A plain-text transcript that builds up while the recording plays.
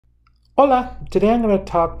Hola! Today I'm going to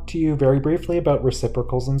talk to you very briefly about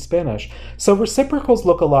reciprocals in Spanish. So reciprocals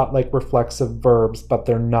look a lot like reflexive verbs, but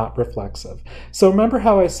they're not reflexive. So remember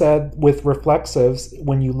how I said with reflexives,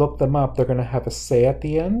 when you look them up, they're going to have a se at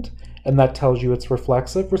the end, and that tells you it's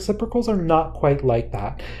reflexive. Reciprocals are not quite like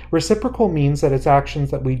that. Reciprocal means that it's actions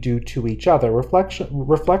that we do to each other.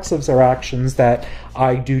 Reflexives are actions that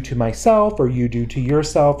I do to myself, or you do to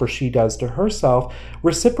yourself, or she does to herself.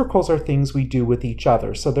 Reciprocals are things we do with each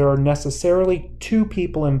other. So there are necessarily two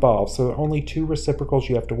people involved. So there are only two reciprocals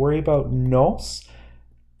you have to worry about, nos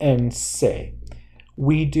and se.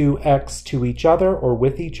 We do X to each other or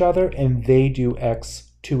with each other, and they do X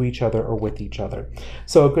to each other or with each other.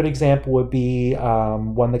 So a good example would be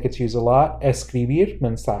one that gets used a lot, escribir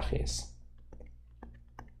mensajes.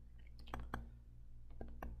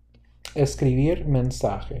 Escribir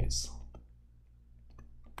mensajes.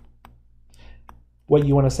 What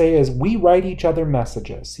you want to say is, we write each other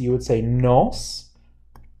messages. You would say, nos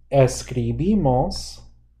escribimos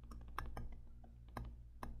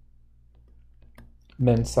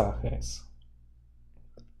mensajes.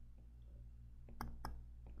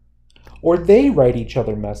 Or they write each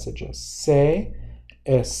other messages. Se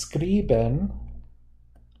escriben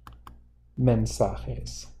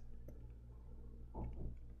mensajes.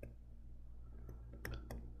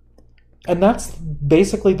 And that's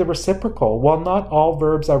basically the reciprocal. While not all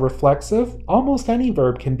verbs are reflexive, almost any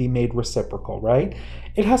verb can be made reciprocal, right?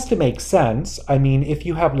 It has to make sense. I mean, if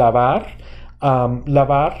you have lavar,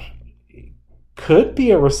 lavar could be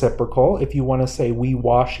a reciprocal if you want to say we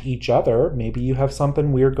wash each other. Maybe you have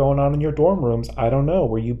something weird going on in your dorm rooms, I don't know,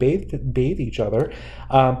 where you bathe each other.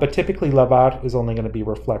 But typically lavar is only going to be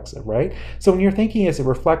reflexive, right? So when you're thinking, is it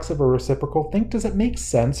reflexive or reciprocal, think, does it make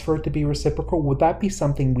sense for it to be reciprocal? Would that be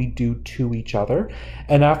something we do to each other?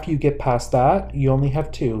 And after you get past that, you only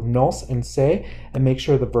have two, nos and se, and make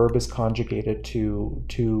sure the verb is conjugated to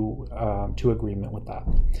agreement with that.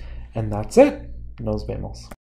 And that's it. Nos vemos.